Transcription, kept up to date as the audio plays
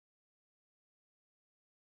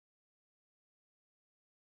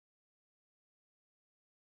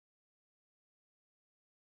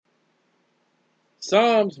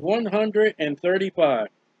Psalms 135.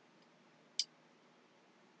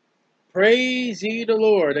 Praise ye the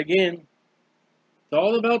Lord. Again, it's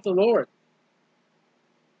all about the Lord.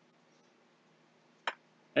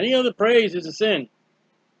 Any other praise is a sin.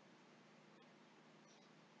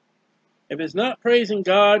 If it's not praising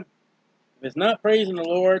God, if it's not praising the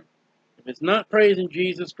Lord, if it's not praising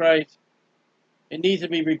Jesus Christ, it needs to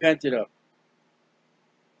be repented of.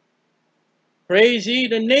 Praise ye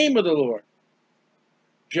the name of the Lord.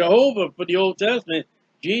 Jehovah for the Old Testament,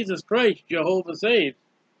 Jesus Christ, Jehovah saves.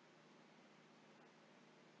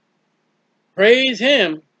 Praise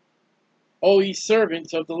him, O ye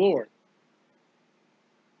servants of the Lord.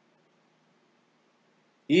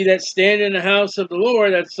 Ye that stand in the house of the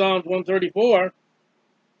Lord, that's Psalms 134,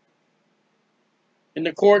 in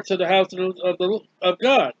the courts of the house of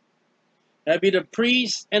God. That be the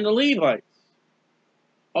priests and the Levites.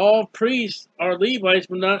 All priests are Levites,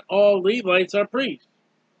 but not all Levites are priests.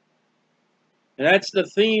 And that's the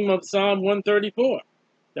theme of Psalm 134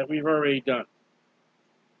 that we've already done.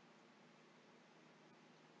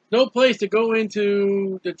 No place to go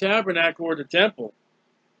into the tabernacle or the temple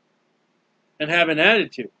and have an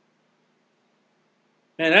attitude.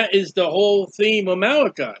 And that is the whole theme of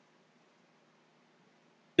Malachi.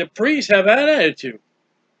 The priests have an attitude.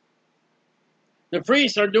 The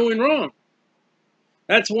priests are doing wrong.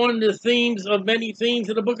 That's one of the themes of many themes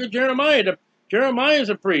in the book of Jeremiah. Jeremiah is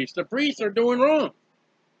a priest. The priests are doing wrong.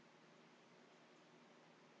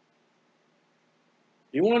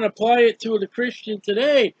 You want to apply it to the Christian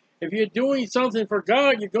today. If you're doing something for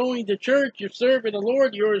God, you're going to church, you're serving the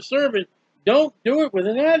Lord, you're a servant, don't do it with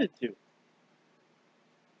an attitude.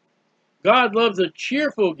 God loves a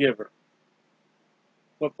cheerful giver.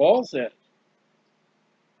 What Paul says.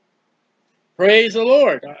 Praise the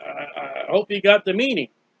Lord. I hope you got the meaning.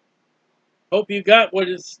 Hope you got what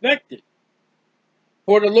is expected.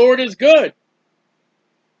 For the Lord is good.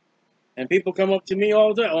 And people come up to me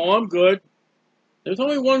all the time. Oh, I'm good. There's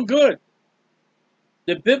only one good.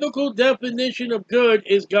 The biblical definition of good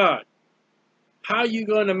is God. How are you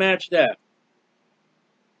going to match that?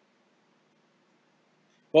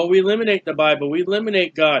 Well, we eliminate the Bible. We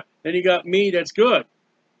eliminate God. Then you got me that's good.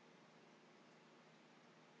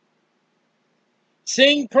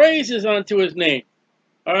 Sing praises unto his name.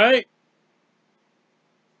 All right?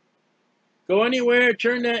 Go anywhere,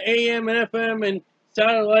 turn that AM and FM and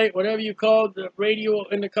satellite, whatever you call the radio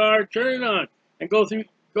in the car, turn it on. And go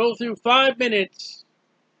through 5 minutes.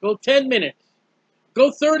 Go 10 minutes.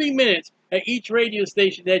 Go 30 minutes at each radio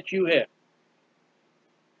station that you hit.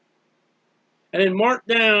 And then mark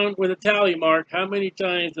down with a tally mark how many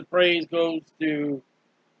times the praise goes to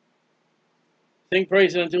sing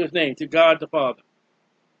praise unto his name, to God the Father.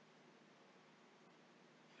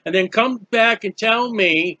 And then come back and tell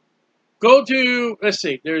me, go to, let's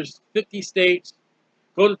see, there's 50 states.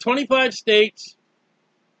 Go to 25 states.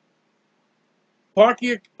 Park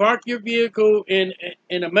your vehicle in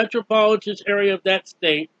a metropolitan area of that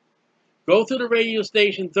state. Go to the radio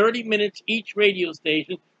station, 30 minutes each radio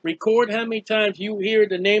station. Record how many times you hear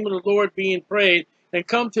the name of the Lord being praised. And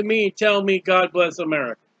come to me and tell me, God bless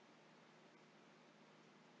America.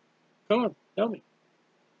 Come on, tell me.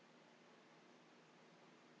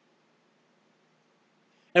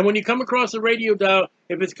 And when you come across the radio dial,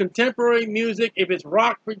 if it's contemporary music, if it's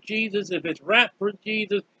rock for Jesus, if it's rap for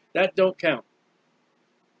Jesus, that don't count.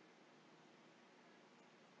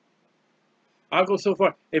 I'll go so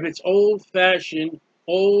far. If it's old-fashioned,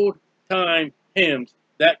 old-time hymns,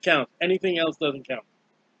 that counts. Anything else doesn't count.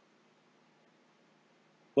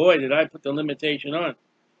 Boy, did I put the limitation on.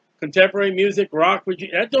 Contemporary music, rock,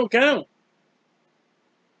 that don't count.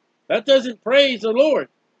 That doesn't praise the Lord.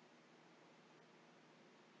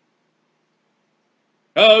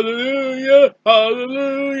 Hallelujah,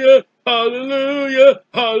 hallelujah, hallelujah,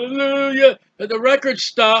 hallelujah. The record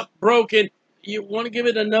stopped, broken. You want to give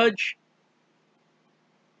it a nudge?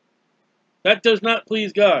 That does not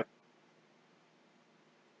please God.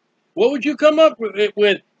 What would you come up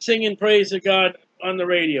with singing praise to God on the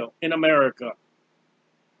radio in America?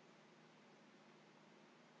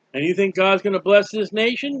 And you think God's going to bless this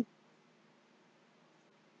nation?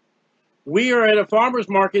 We are at a farmer's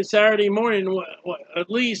market Saturday morning, at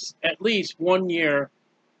least 1 year,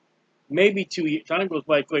 maybe 2 years. Time goes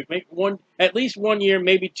by quick. At least 1 year,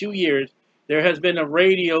 maybe 2 years. There has been a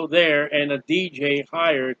radio there and a DJ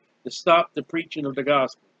hired to stop the preaching of the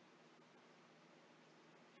gospel.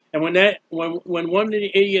 And when one of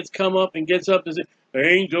the idiots come up and gets up and says,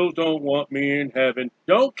 "Angels don't want me in heaven,"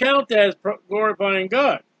 don't count that as glorifying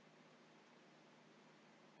God.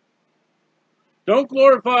 Don't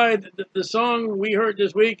glorify the song we heard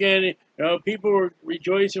this weekend. You know, people were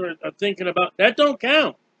rejoicing or thinking about. That don't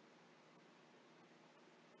count.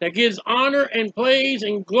 That gives honor and praise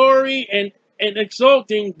and glory and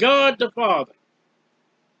exalting God the Father.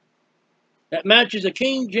 That matches a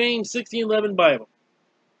King James 1611 Bible.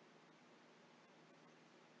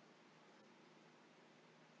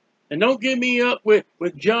 And don't get me up with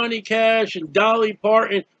Johnny Cash and Dolly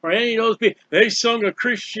Parton or any of those people. They sung a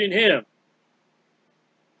Christian hymn.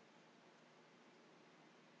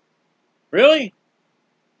 Really?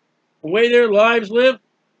 The way their lives live?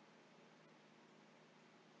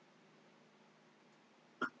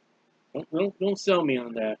 Don't sell me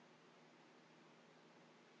on that.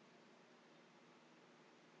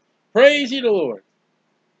 Praise ye the Lord.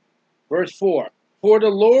 Verse 4. For the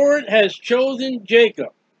Lord has chosen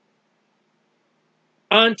Jacob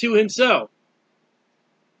unto himself.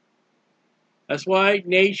 That's why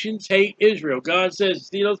nations hate Israel. God says,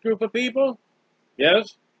 see those group of people?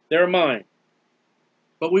 Yes, they're mine.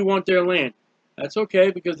 But we want their land. That's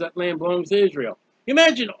okay because that land belongs to Israel.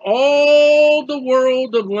 Imagine all the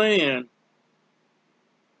world of land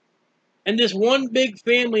and this one big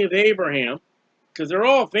family of Abraham, because they're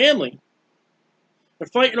all family. They're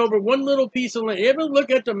fighting over one little piece of land. You ever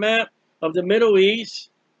look at the map of the Middle East?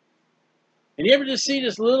 And you ever just see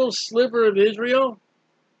this little sliver of Israel?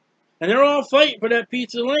 And they're all fighting for that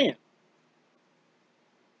piece of land.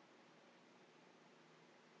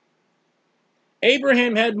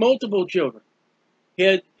 Abraham had multiple children.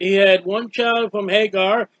 He had one child from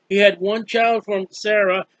Hagar, he had one child from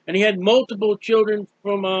Sarah, and he had multiple children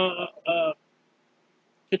from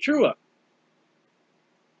Keturah.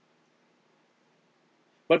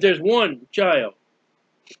 But there's one child.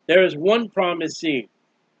 There is one promised seed.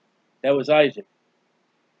 That was Isaac.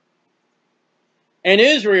 And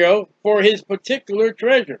Israel for his particular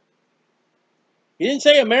treasure. He didn't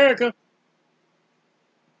say America.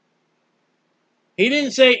 He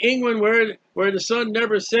didn't say England where the sun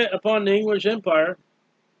never set upon the English Empire.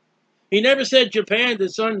 He never said Japan, the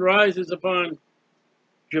sun rises upon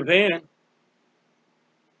Japan.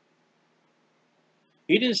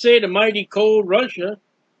 He didn't say the mighty cold Russia.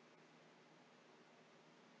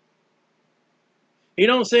 He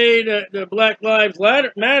don't say the Black Lives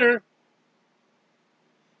Matter.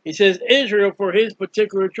 He says Israel for his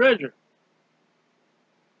particular treasure.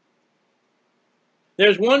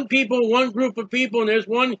 There's one people, one group of people, and there's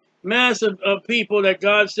one mass of people that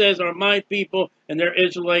God says are my people, and they're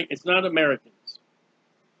Israelite. It's not Americans. It's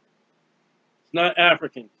not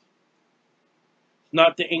Africans. It's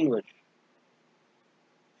not the English.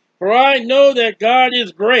 For I know that God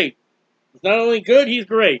is great. He's not only good, he's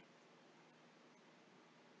great.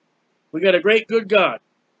 We got a great, good God.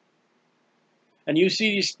 And you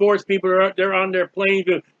see these sports people, they're on their planes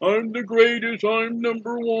going, I'm the greatest, I'm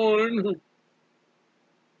number one.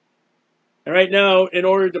 And right now, in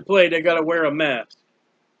order to play, they got to wear a mask.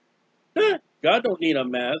 God don't need a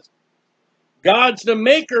mask. God's the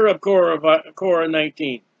maker of Korah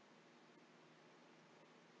 19.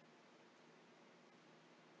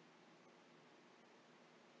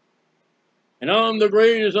 And I'm the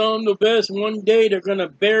greatest, I'm the best. One day they're going to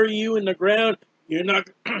bury you in the ground. You're not,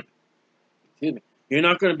 excuse me, you're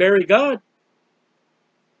not going to bury God.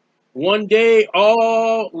 One day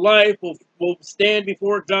all life will stand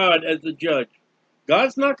before God as the judge.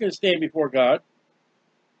 God's not going to stand before God.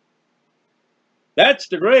 That's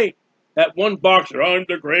the great. That one boxer, I'm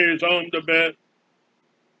the greatest, I'm the best.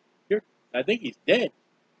 I think he's dead.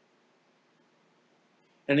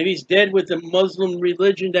 And if he's dead with the Muslim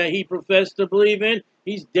religion that he professed to believe in,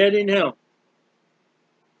 he's dead in hell.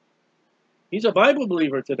 He's a Bible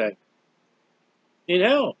believer today. In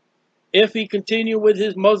hell. If he continued with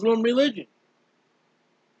his Muslim religion.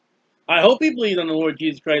 I hope he believed on the Lord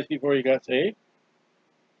Jesus Christ before he got saved.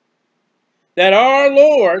 That our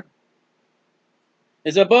Lord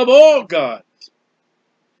is above all gods.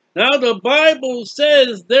 Now the Bible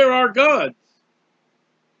says there are gods.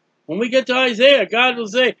 When we get to Isaiah, God will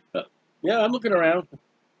say, yeah, I'm looking around.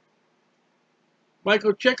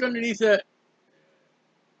 Michael, check underneath that.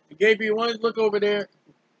 Gabriel, you want to look over there?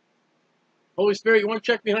 Holy Spirit, you want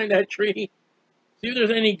to check behind that tree? See if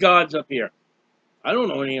there's any gods up here. I don't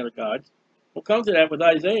know any other gods. We'll come to that with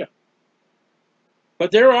Isaiah.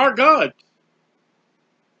 But there are gods.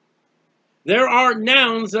 There are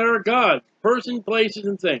nouns that are gods. Person, places,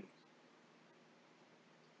 and things.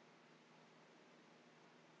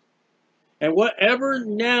 And whatever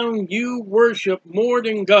noun you worship more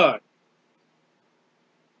than God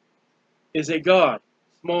is a god.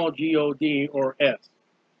 Small G-O-D or S.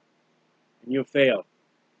 And you fail.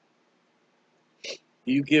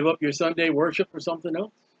 Do you give up your Sunday worship for something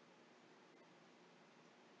else?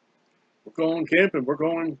 We're going camping. We're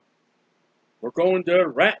going to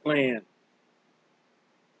Ratland.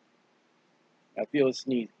 I feel a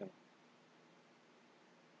sneeze coming.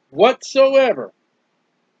 Whatsoever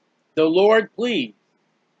the Lord pleased.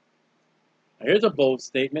 Now here's a bold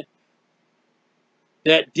statement.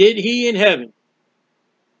 That did he in heaven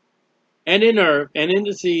and in earth and in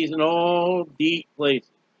the seas and all deep places.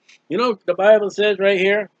 You know, the Bible says right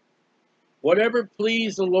here, whatever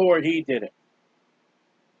pleased the Lord, he did it.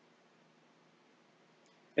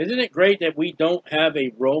 Isn't it great that we don't have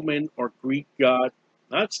a Roman or Greek god?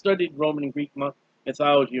 I've studied Roman and Greek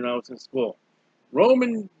mythology when I was in school.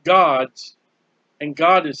 Roman gods and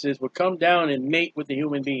goddesses would come down and mate with the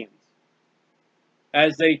human beings,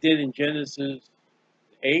 as they did in Genesis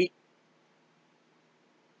 8,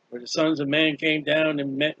 where the sons of man came down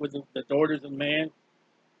and met with the daughters of man.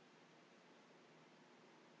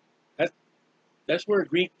 That's where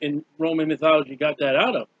Greek and Roman mythology got that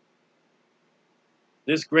out of.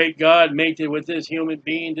 This great God mated with this human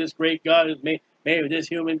being. This great God is made with this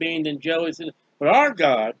human being, then jealous. But our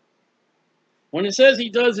God, when it says he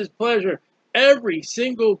does his pleasure, every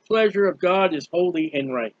single pleasure of God is holy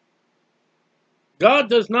and right. God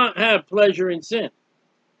does not have pleasure in sin.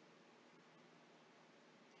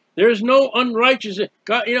 There's no unrighteousness.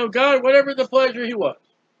 God, God, whatever the pleasure he was.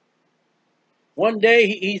 One day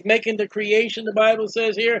he's making the creation, the Bible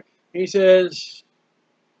says here. He says,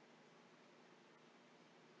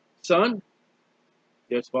 Son,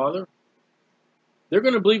 yes, Father. They're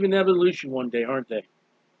going to believe in evolution one day, aren't they?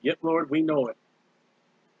 Yep, Lord, we know it.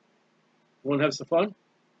 You want to have some fun?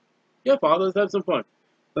 Yeah, Father, let's have some fun.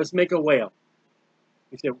 Let's make a whale.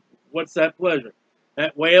 He said, what's that pleasure?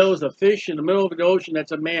 That whale is a fish in the middle of the ocean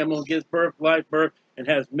that's a mammal, gives birth, live birth, and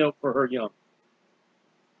has milk for her young.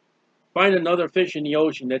 Find another fish in the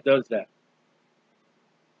ocean that does that.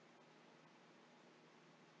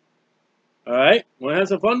 All right? Want to have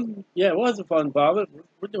some fun? Yeah, we'll have some fun, Father.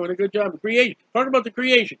 We're doing a good job of creation. Talk about the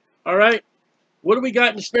creation. All right? What do we got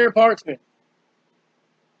in the spare parts bin?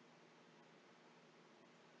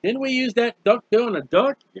 Didn't we use that duck doing a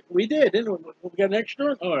duck? We did, didn't we? We got an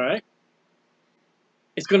extra? All right.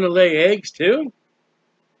 It's going to lay eggs, too.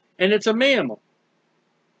 And it's a mammal.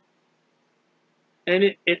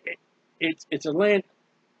 And it's a land.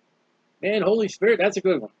 Man, Holy Spirit, that's a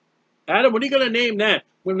good one. Adam, what are you going to name that?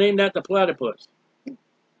 We'll name that the platypus.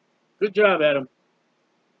 Good job, Adam.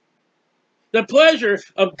 The pleasure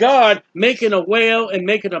of God making a whale and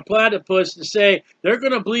making a platypus to say they're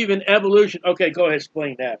going to believe in evolution. Okay, go ahead,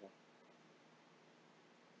 explain that one.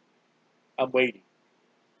 I'm waiting.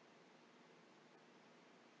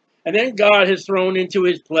 And then God has thrown into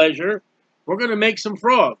his pleasure, we're going to make some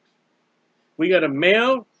frogs. We got a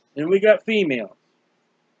male and we got female.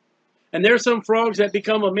 And there's some frogs that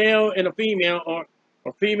become a male and a female or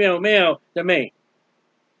female male to mate.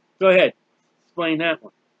 Go ahead, explain that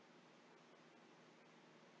one.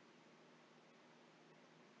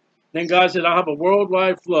 Then God said, I'll have a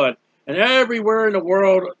worldwide flood. And everywhere in the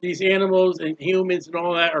world, these animals and humans and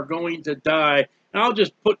all that are going to die. And I'll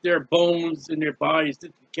just put their bones and their bodies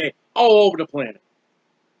to decay all over the planet.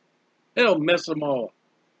 It'll mess them all up.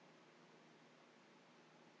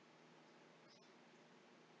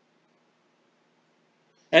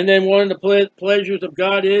 And then one of the pleasures of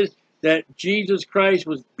God is that Jesus Christ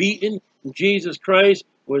was beaten. And Jesus Christ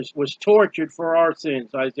was tortured for our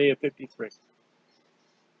sins. Isaiah 53.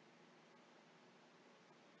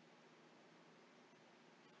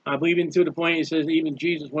 I believe even to the point it says even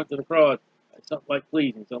Jesus went to the cross. Something like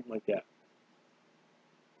pleasing, something like that.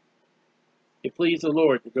 It pleased the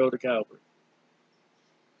Lord to go to Calvary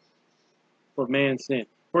for man's sin.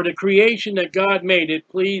 For the creation that God made, it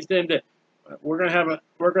pleased them that we're gonna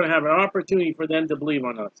have an opportunity for them to believe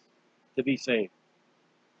on us, to be saved.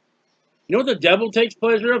 You know what the devil takes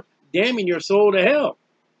pleasure of? Damning your soul to hell.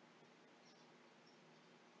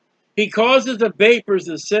 He causes the vapors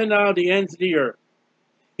to send out the ends of the earth.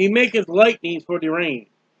 He maketh lightnings for the rain.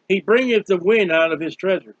 He bringeth the wind out of his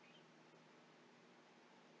treasures.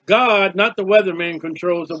 God, not the weatherman,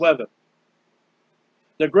 controls the weather.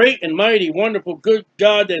 The great and mighty, wonderful, good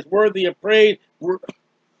God that's worthy of praise,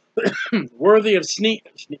 worthy of sneezing.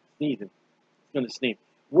 It's going to sneeze.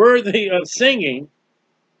 Worthy of singing.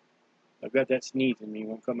 I've got that sneeze in me. It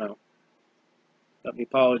won't come out. Let me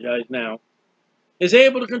apologize now. Is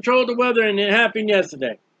able to control the weather, and it happened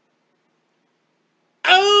yesterday.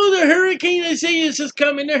 Oh, the hurricane Isaiah is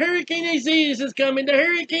coming. The hurricane Isaiah is coming. The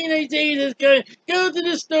hurricane Isaiah is coming. Go to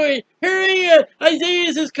the story. Hurry up. Isaiah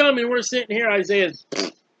is coming. We're sitting here. Isaiah's.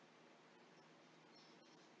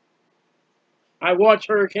 I watched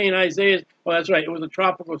Hurricane Isaiah. Oh, that's right. It was a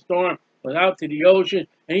tropical storm. Went out to the ocean,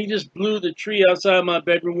 and he just blew the tree outside my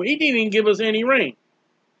bedroom. He didn't even give us any rain.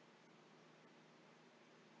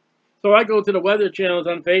 So I go to the weather channels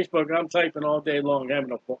on Facebook, and I'm typing all day long,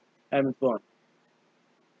 having fun.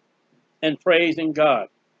 And praising God.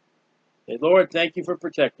 Say, Lord, thank you for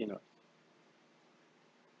protecting us.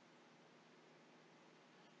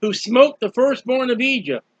 Who smote the firstborn of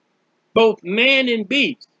Egypt, both man and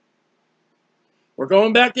beast. We're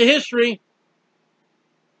going back to history.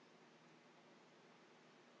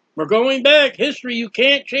 We're going back. History, you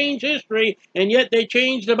can't change history, and yet they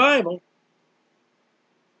changed the Bible.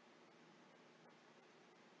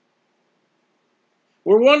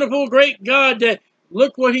 We're wonderful, great God that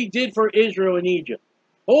look what he did for Israel in Egypt.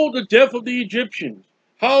 Oh, the death of the Egyptians.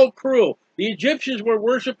 How cruel. The Egyptians were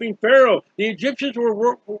worshiping Pharaoh. The Egyptians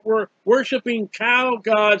were worshiping cow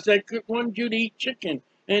gods that wanted you to eat chicken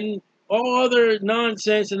and all other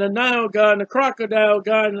nonsense, and the Nile god and the crocodile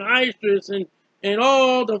god and Isis and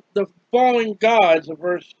all the fallen gods of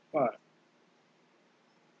verse 5.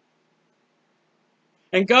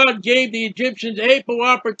 And God gave the Egyptians ample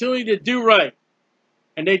opportunity to do right,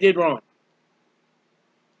 and they did wrong.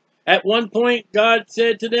 At one point, God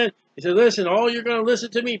said to them, he said, listen, all you're going to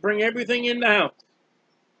listen to me, bring everything in the house.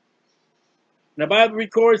 And the Bible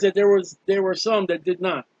records that there were some that did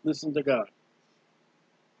not listen to God,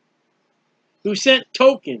 who sent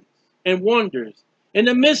tokens and wonders in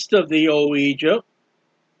the midst of the old Egypt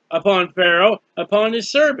upon Pharaoh, upon his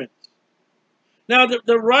servants. Now,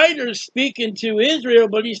 the writer's speaking to Israel,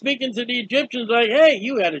 but he's speaking to the Egyptians like, hey,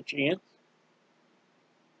 you had a chance.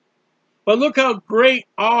 But look how great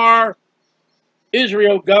our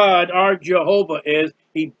Israel God, our Jehovah is.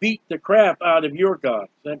 He beat the crap out of your God.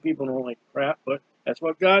 Some people don't like crap, but that's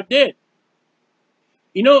what God did.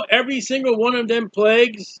 You know, every single one of them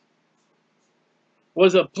plagues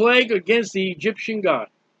was a plague against the Egyptian God.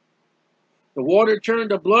 The water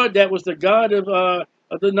turned to blood. That was the God of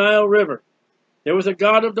the Nile River. There was a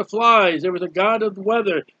God of the flies. There was a God of the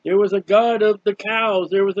weather. There was a God of the cows.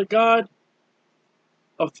 There was a God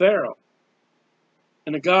of Pharaoh.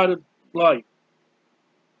 And a God of life.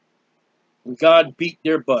 And God beat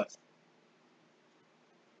their butt.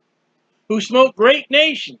 Who smote great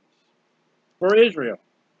nations for Israel.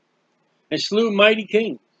 And slew mighty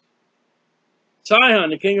kings. Sihon,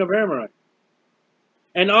 the king of Amorite.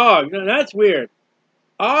 And Og. Now that's weird.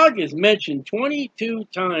 Og is mentioned 22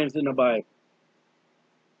 times in the Bible.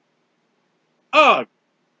 Og.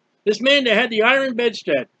 This man that had the iron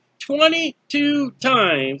bedstead. 22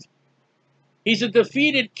 times. He's a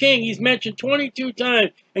defeated king. He's mentioned 22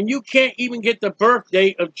 times. And you can't even get the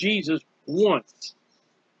birthday of Jesus once.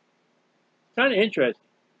 Kind of interesting.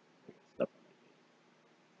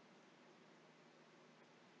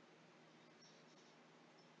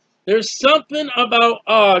 There's something about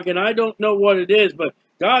Og, and I don't know what it is, but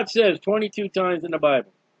God says 22 times in the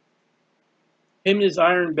Bible. Him and his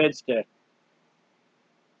iron bedstead.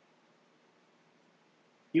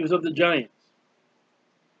 He was of the giants.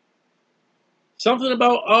 Something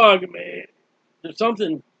about Og, man. There's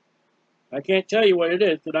something, I can't tell you what it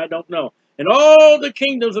is that I don't know. And all the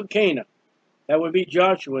kingdoms of Canaan, that would be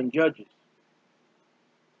Joshua and Judges,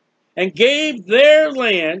 and gave their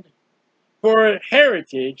land for a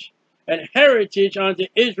heritage, and heritage unto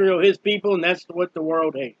Israel, his people, and that's what the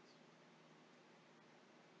world hates.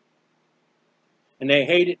 And they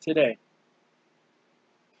hate it today.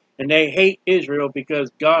 And they hate Israel because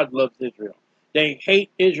God loves Israel. They hate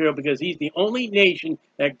Israel because he's the only nation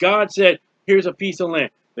that God said, here's a piece of land.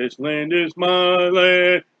 This land is my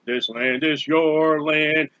land. This land is your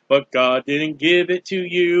land. But God didn't give it to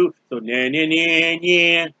you. So, nah, nah, nah,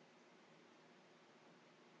 nah.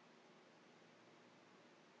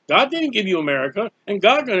 God didn't give you America. And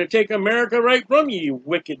God's going to take America right from you, you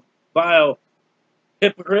wicked, vile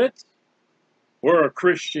hypocrites. We're a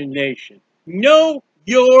Christian nation. No,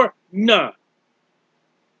 you're not.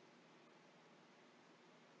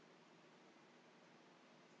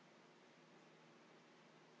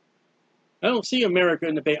 I don't see America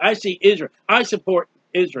in the bay. I see Israel. I support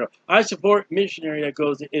Israel. I support missionary that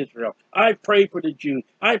goes to Israel. I pray for the Jews.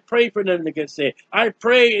 I pray for them to get saved. I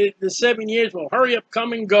pray the 7 years will hurry up,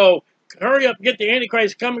 come and go. Hurry up, get the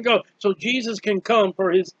Antichrist, come and go, so Jesus can come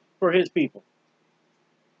for his people.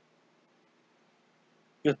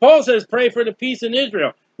 Because Paul says, pray for the peace in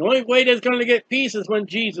Israel. The only way there's going to get peace is when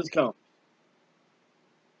Jesus comes.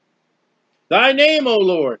 Thy name, O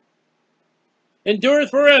Lord, endureth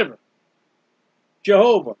forever.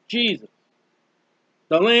 Jehovah, Jesus,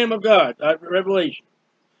 the Lamb of God, Revelation.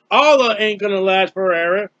 Allah ain't going to last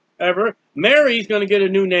forever. Ever. Mary's going to get a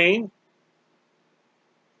new name.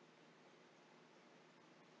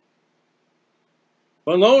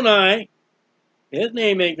 Maloney, his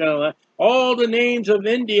name ain't gonna lie. All the names of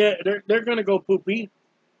India, they're gonna go poopy.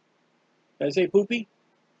 Did I say poopy?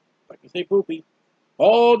 I can say poopy.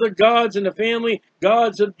 All the gods in the family,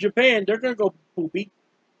 gods of Japan, they're gonna go poopy.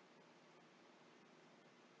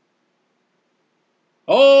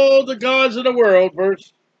 All the gods of the world,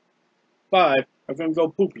 verse 5, are gonna go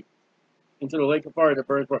poopy into the lake of fire that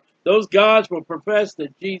burns fire. Those gods will profess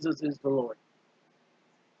that Jesus is the Lord.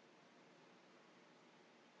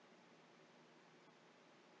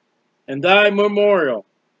 And thy memorial.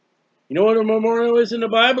 You know what a memorial is in the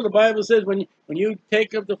Bible? The Bible says when you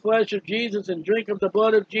take of the flesh of Jesus and drink of the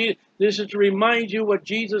blood of Jesus, this is to remind you what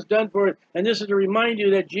Jesus done for it, and this is to remind you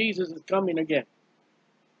that Jesus is coming again.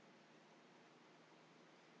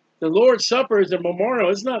 The Lord's Supper is a memorial.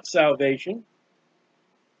 It's not salvation.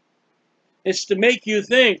 It's to make you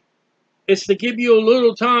think. It's to give you a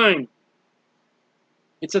little time.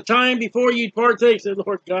 It's a time before you partake. Say,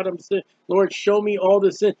 Lord God, I'm sin. Lord, show me all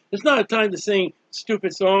the sin. It's not a time to sing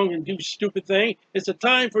stupid songs and do stupid things. It's a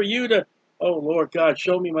time for you to, oh, Lord God,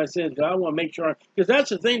 show me my sins. God, I want to make sure. Because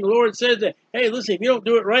that's the thing. The Lord says that, hey, listen, if you don't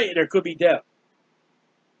do it right, there could be death.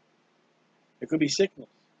 There could be sickness.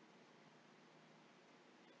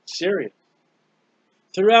 Serious.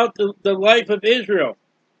 Throughout the life of Israel,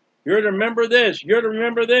 you're to remember this. You're to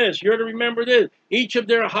remember this. You're to remember this. Each of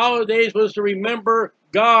their holidays was to remember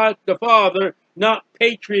God the Father, not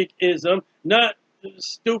patriotism, not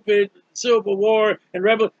stupid Civil War and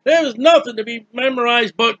rebellion. There was nothing to be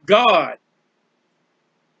memorized but God.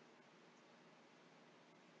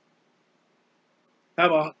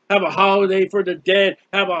 Have a holiday for the dead.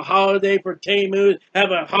 Have a holiday for Tammuz. Have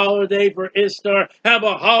a holiday for Istar. Have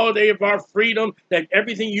a holiday of our freedom. That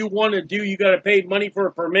everything you want to do, you got to pay money for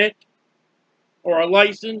a permit or a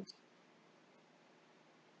license.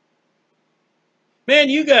 Man,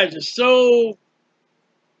 you guys are so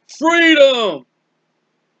freedom.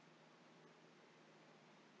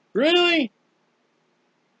 Really?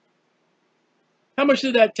 How much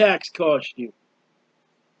did that tax cost you?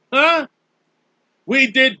 Huh?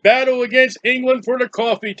 We did battle against England for the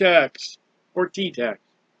coffee tax or tea tax.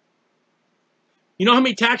 You know how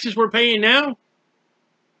many taxes we're paying now?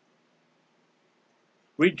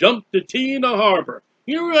 We dumped the tea in the harbor.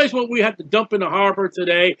 You realize what we have to dump in the harbor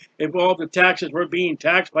today if all the taxes were being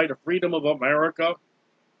taxed by the freedom of America?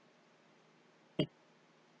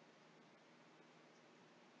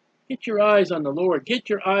 Get your eyes on the Lord. Get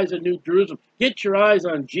your eyes on New Jerusalem. Get your eyes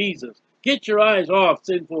on Jesus. Get your eyes off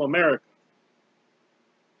sinful America.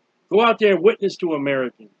 Go out there and witness to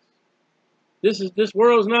Americans. This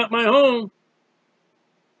world's not my home.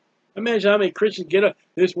 Imagine how many Christians get up.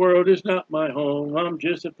 This world is not my home. I'm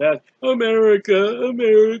just a pastor. America,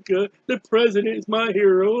 America. The president is my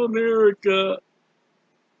hero. America.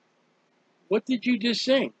 What did you just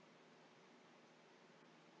sing?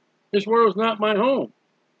 This world's not my home.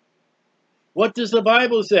 What does the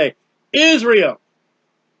Bible say? Israel.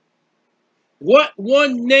 What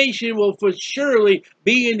one nation will for surely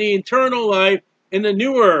be in the eternal life in the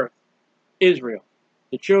new earth? Israel.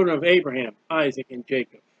 The children of Abraham, Isaac, and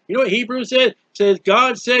Jacob. You know what Hebrews said? It says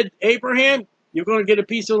God said, Abraham, you're going to get a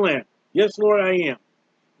piece of land. Yes, Lord, I am.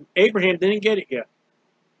 Abraham didn't get it yet.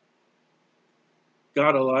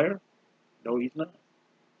 God a liar? No, he's not.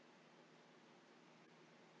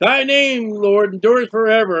 Thy name, Lord, endures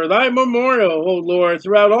forever. Thy memorial, O Lord,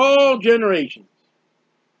 throughout all generations.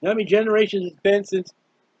 You know how many generations it's been since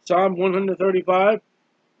Psalm 135?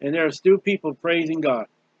 And there are still people praising God.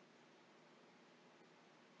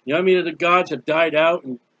 You know how many of the gods have died out?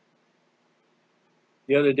 And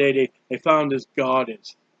the other day they found this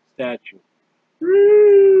goddess statue.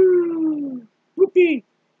 Whoopee!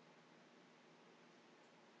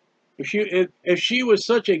 If she was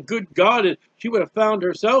such a good goddess, she would have found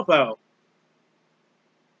herself out.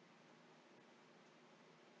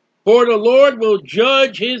 For the Lord will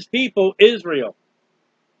judge his people, Israel.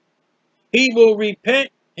 He will repent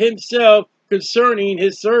himself concerning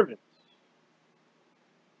his servants.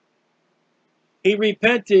 He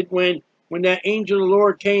repented when that angel of the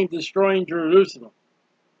Lord came destroying Jerusalem.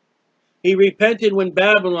 He repented when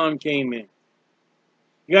Babylon came in.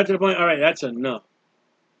 You got to the point, all right, that's enough.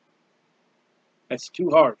 That's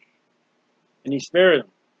too harsh. And he spared them.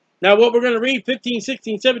 Now what we're going to read, 15,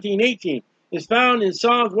 16, 17, 18, is found in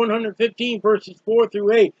Psalms 115, verses 4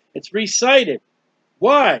 through 8. It's recited.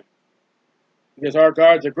 Why? Because our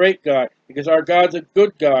God's a great God. Because our God's a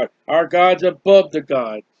good God. Our God's above the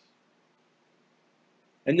gods.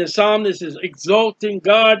 And the psalmist is exalting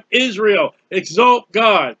God, Israel. Exalt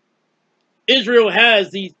God. Israel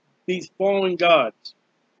has these fallen gods.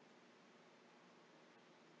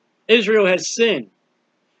 Israel has sinned.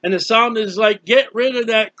 And the psalmist is like, get rid of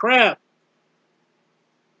that crap.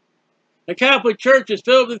 The Catholic Church is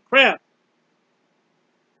filled with crap.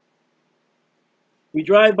 We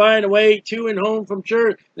drive by on the way to and home from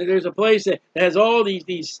church. There's a place that has all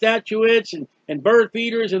these statuettes and bird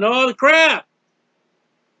feeders and all the crap.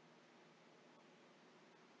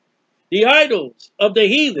 The idols of the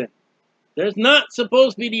heathen. There's not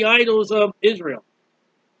supposed to be the idols of Israel.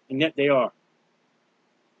 And yet they are.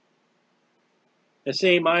 The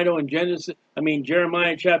same idol in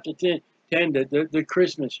Jeremiah chapter 10, the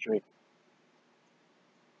Christmas tree.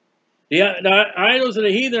 The idols of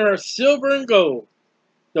the heathen are silver and gold.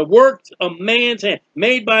 The works of man's hand,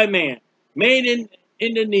 made by man, made in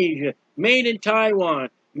Indonesia, made in Taiwan,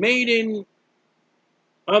 made in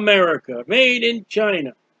America, made in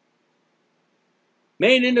China,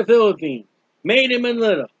 made in the Philippines, made in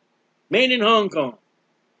Manila, made in Hong Kong.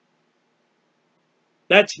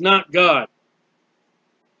 That's not God.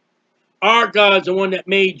 Our God's the one that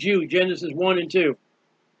made you, Genesis 1 and 2.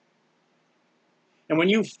 And when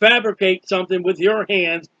you fabricate something with your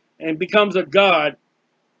hands and becomes a god,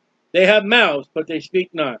 they have mouths, but they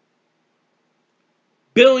speak not.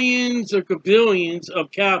 Billions or billions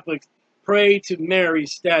of Catholics pray to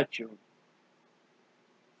Mary's statue.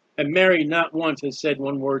 And Mary not once has said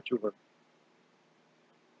one word to her.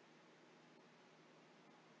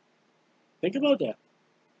 Think about that.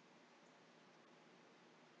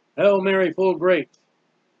 Hail Mary, full of grace.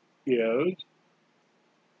 Yes.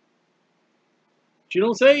 She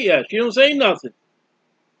don't say yes. She don't say nothing.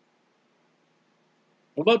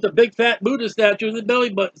 What about the big fat Buddha statue with the belly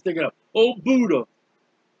button sticking up? Oh, Buddha.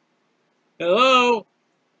 Hello?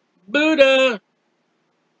 Buddha.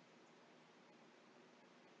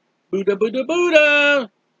 Buddha, Buddha,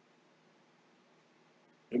 Buddha.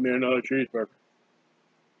 Give me another cheeseburger.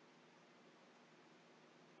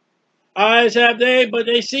 Eyes have they, but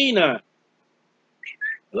they see not.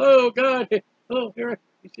 Hello, God. Oh, here.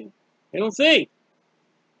 You see. They don't see.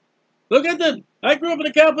 Look at them. I grew up in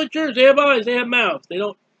the Catholic Church. They have eyes. They have mouths.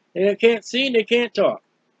 They can't see and they can't talk.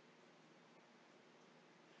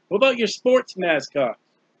 What about your sports mascots?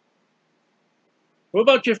 What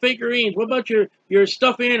about your figurines? What about your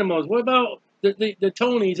stuffed animals? What about the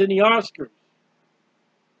Tonys and the Oscars?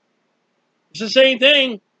 It's the same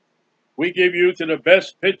thing. We give you to the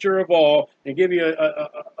best picture of all and give you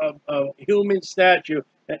a human statue.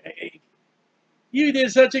 You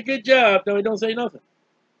did such a good job. No, he don't say nothing.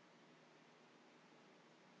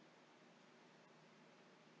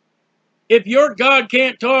 If your God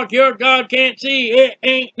can't talk, your God can't see, it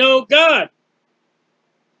ain't no God.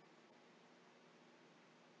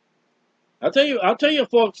 I'll tell you,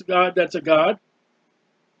 folks, God, that's a God.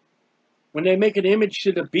 When they make an image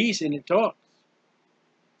to the beast and it talks.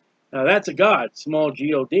 Now that's a God, small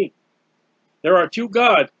G-O-D. There are two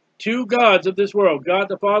gods of this world, God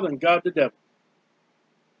the Father and God the devil.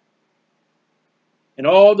 And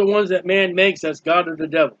all the ones that man makes, that's God or the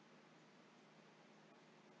devil.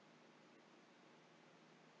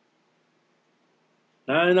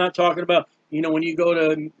 Now, I'm not talking about, when you go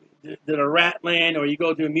to the Rat Land or you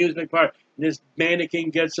go to an amusement park, and this mannequin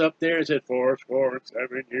gets up there and says,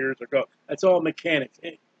 7 years ago. That's all mechanics.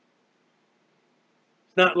 It's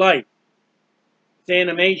not life. It's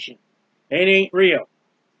animation. It ain't real.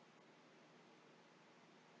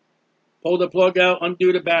 Pull the plug out,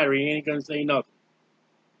 undo the battery. He ain't going to say nothing.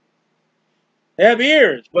 They have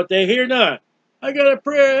ears, but they hear not. I got a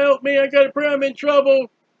prayer, help me. I got a prayer, I'm in trouble.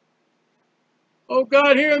 Oh,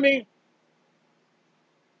 God, hear me.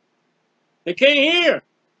 They can't hear.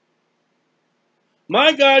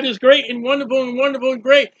 My God is great and wonderful and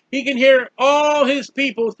great. He can hear all his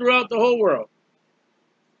people throughout the whole world.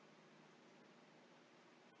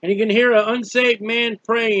 And he can hear an unsaved man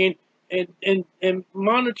praying and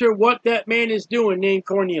monitor what that man is doing named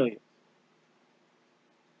Cornelius.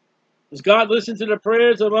 Does God listen to the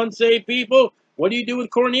prayers of unsaved people? What do you do with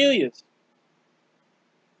Cornelius?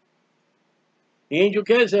 The angel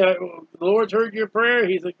says, the Lord's heard your prayer.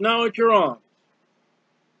 He's acknowledged your arms.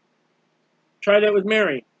 Try that with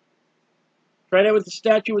Mary. Try that with the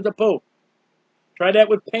statue of the Pope. Try that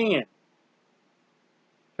with Pan.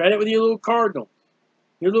 Try that with your little cardinal.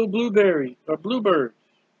 Your little blueberry or bluebirds.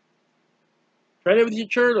 Try that with your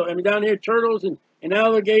turtle. Down here, turtles and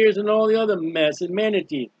alligators and all the other mess and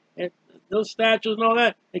manatees. And those statues and all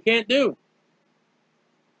that, they can't do.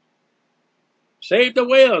 Save the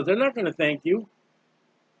whales. They're not going to thank you.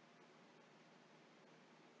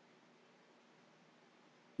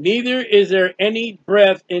 Neither is there any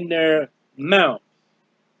breath in their mouth.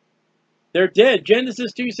 They're dead.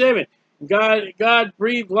 Genesis 2:7. God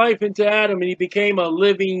breathed life into Adam and he became a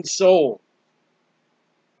living soul.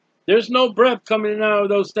 There's no breath coming out of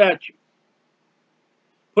those statues.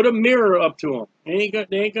 Put a mirror up to them. They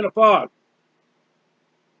ain't gonna fog.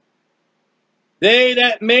 They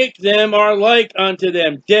that make them are like unto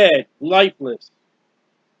them, dead, lifeless.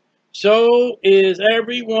 So is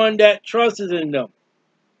everyone that trusts in them.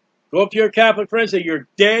 Go up to your Catholic friends and say, you're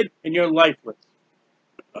dead and you're lifeless.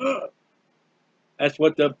 That's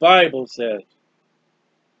what the Bible says.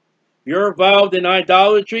 You're involved in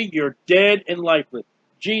idolatry, you're dead and lifeless.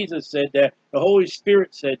 Jesus said that. The Holy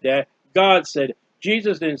Spirit said that. God said it.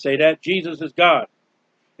 Jesus didn't say that. Jesus is God.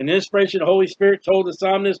 And the inspiration of the Holy Spirit told the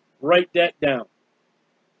psalmist, write that down.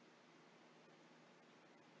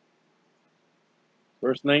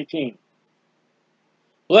 Verse 19.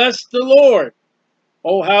 Bless the Lord,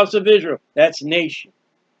 O house of Israel. That's nation.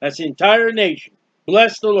 That's the entire nation.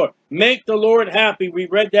 Bless the Lord. Make the Lord happy. We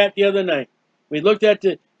read that the other night. We looked at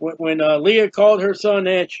when Leah called her son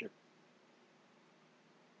Asher.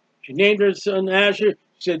 She named her son Asher.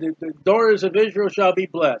 She said, the daughters of Israel shall be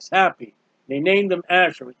blessed, happy. They named them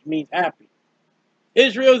Asher, which means happy.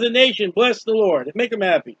 Israel is a nation. Bless the Lord. Make them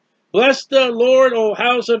happy. Bless the Lord, O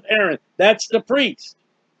house of Aaron. That's the priest.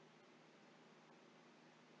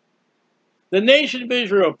 The nation of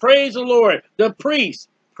Israel, praise the Lord. The priest,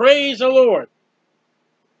 praise the Lord.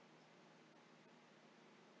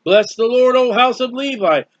 Bless the Lord, O house of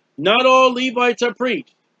Levi. Not all Levites are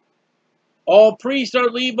priests. All priests are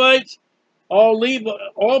Levites.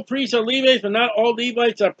 All priests are Levites, but not all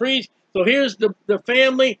Levites are priests. So here's the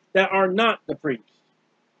family that are not the priests.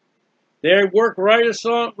 They work right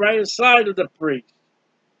aside of the priest.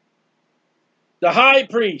 The high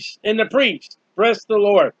priest and the priest, bless the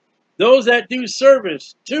Lord. Those that do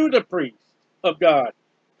service to the priest of God,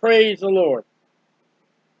 praise the Lord.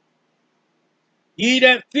 Ye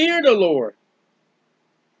that fear the Lord,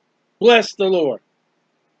 bless the Lord.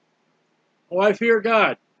 Oh, I fear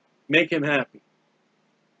God. Make him happy.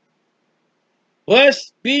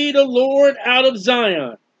 Blessed be the Lord out of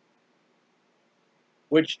Zion,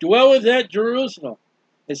 which dwelleth at Jerusalem.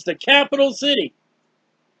 It's the capital city.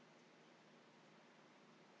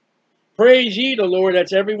 Praise ye the Lord.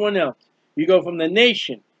 That's everyone else. You go from the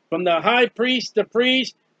nation, from the high priest, the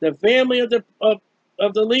family of the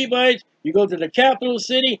Levites. You go to the capital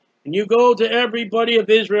city, and you go to everybody of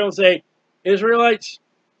Israel and say, Israelites,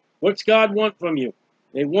 what's God want from you?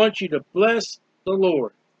 They want you to bless the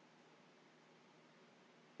Lord.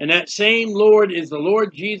 And that same Lord is the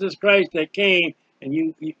Lord Jesus Christ that came and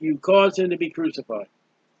you caused him to be crucified.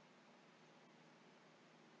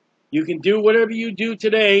 You can do whatever you do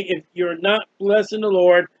today. If you're not blessing the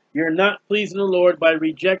Lord, you're not pleasing the Lord by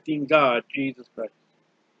rejecting God, Jesus Christ.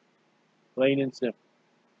 Plain and simple.